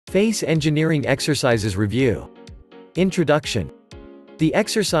Face Engineering Exercises Review. Introduction. The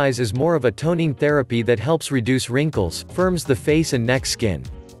exercise is more of a toning therapy that helps reduce wrinkles, firms the face and neck skin.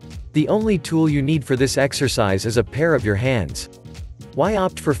 The only tool you need for this exercise is a pair of your hands. Why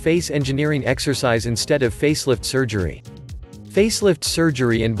opt for face engineering exercise instead of facelift surgery? Facelift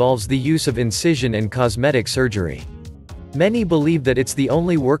surgery involves the use of incision and cosmetic surgery. Many believe that it's the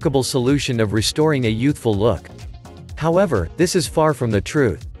only workable solution of restoring a youthful look. However, this is far from the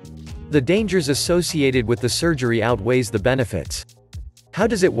truth. The dangers associated with the surgery outweighs the benefits. How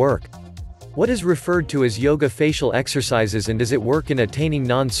does it work? What is referred to as yoga facial exercises, and does it work in attaining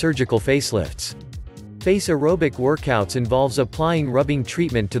non-surgical facelifts? Face aerobic workouts involves applying rubbing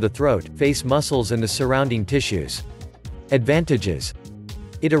treatment to the throat, face muscles and the surrounding tissues. Advantages.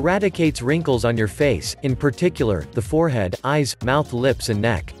 It eradicates wrinkles on your face, in particular, the forehead, eyes, mouth, lips and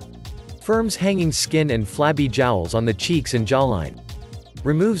neck. Firms hanging skin and flabby jowls on the cheeks and jawline.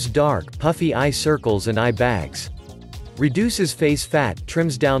 Removes dark, puffy eye circles and eye bags. Reduces face fat,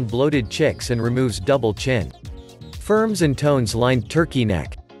 trims down bloated cheeks and removes double chin. Firms and tones lined turkey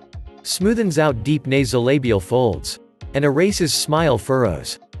neck. Smoothens out deep nasolabial folds. And erases smile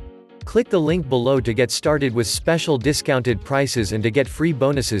furrows. Click the link below to get started with special discounted prices and to get free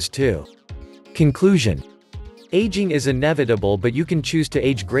bonuses too. Conclusion. Aging is inevitable, but you can choose to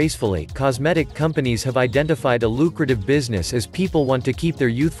age gracefully. Cosmetic companies have identified a lucrative business as people want to keep their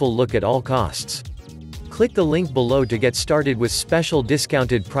youthful look at all costs. Click the link below to get started with special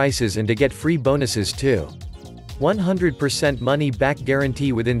discounted prices and to get free bonuses too. 100% money back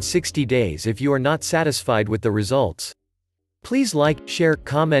guarantee within 60 days if you are not satisfied with the results. Please like, share,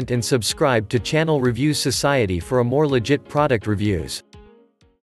 comment and subscribe to Channel Reviews Society for a more legit product reviews.